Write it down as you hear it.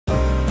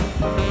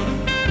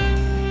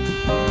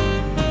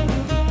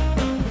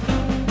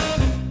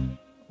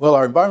Well,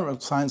 our environmental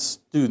science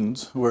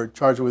students who are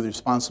charged with the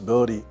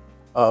responsibility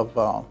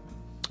of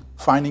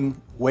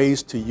finding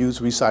ways to use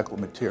recycled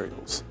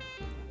materials.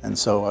 And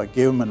so I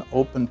gave them an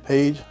open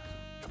page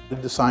to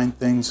design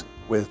things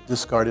with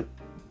discarded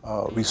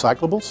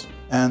recyclables.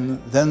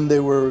 And then they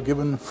were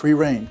given free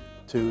rein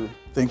to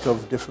think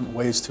of different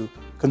ways to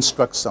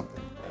construct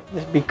something.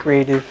 Just be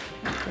creative,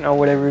 you know,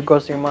 whatever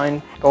goes to your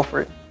mind, go for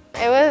it.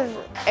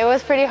 It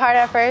was pretty hard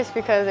at first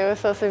because it was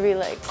supposed to be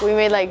like, we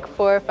made like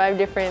 4 or 5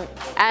 different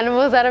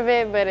animals out of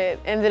it, but it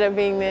ended up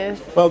being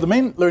this. Well, the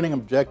main learning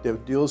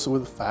objective deals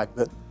with the fact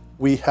that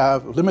we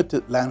have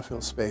limited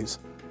landfill space,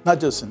 not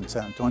just in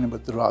San Antonio,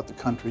 but throughout the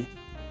country.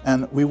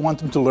 And we want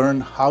them to learn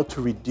how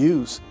to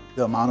reduce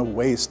the amount of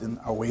waste in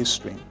our waste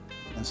stream.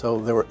 And so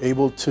they were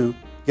able to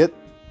get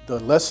the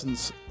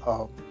lessons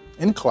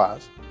in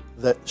class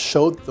that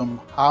showed them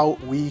how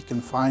we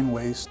can find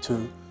ways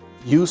to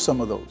use some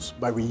of those.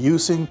 By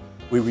reusing,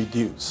 we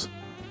reduce.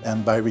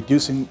 And by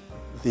reducing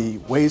the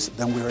waste,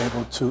 then we are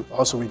able to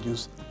also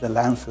reduce the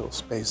landfill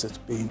space that's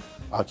being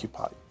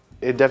occupied.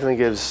 It definitely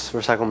gives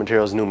recycled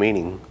materials new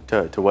meaning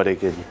to what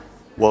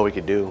we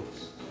could do.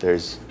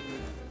 There's,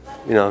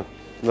 you know,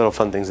 little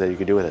fun things that you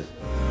could do with it.